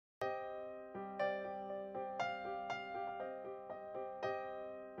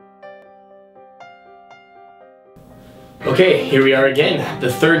Okay, here we are again,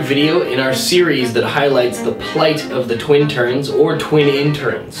 the third video in our series that highlights the plight of the twinterns or twin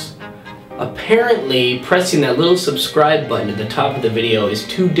interns. Apparently, pressing that little subscribe button at the top of the video is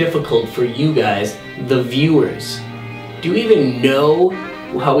too difficult for you guys, the viewers. Do you even know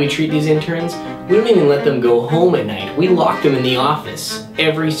how we treat these interns? We don't even let them go home at night. We lock them in the office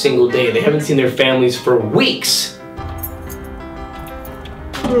every single day. They haven't seen their families for weeks.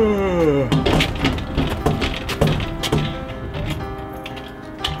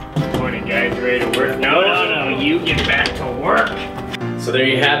 Morning, guys. Ready to work? No, you get back to work. So there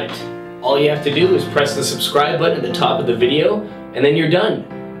you have it. All you have to do is press the subscribe button at the top of the video, and then you're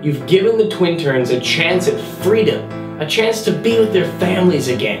done. You've given the twinterns a chance at freedom, a chance to be with their families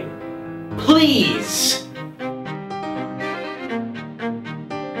again. Please!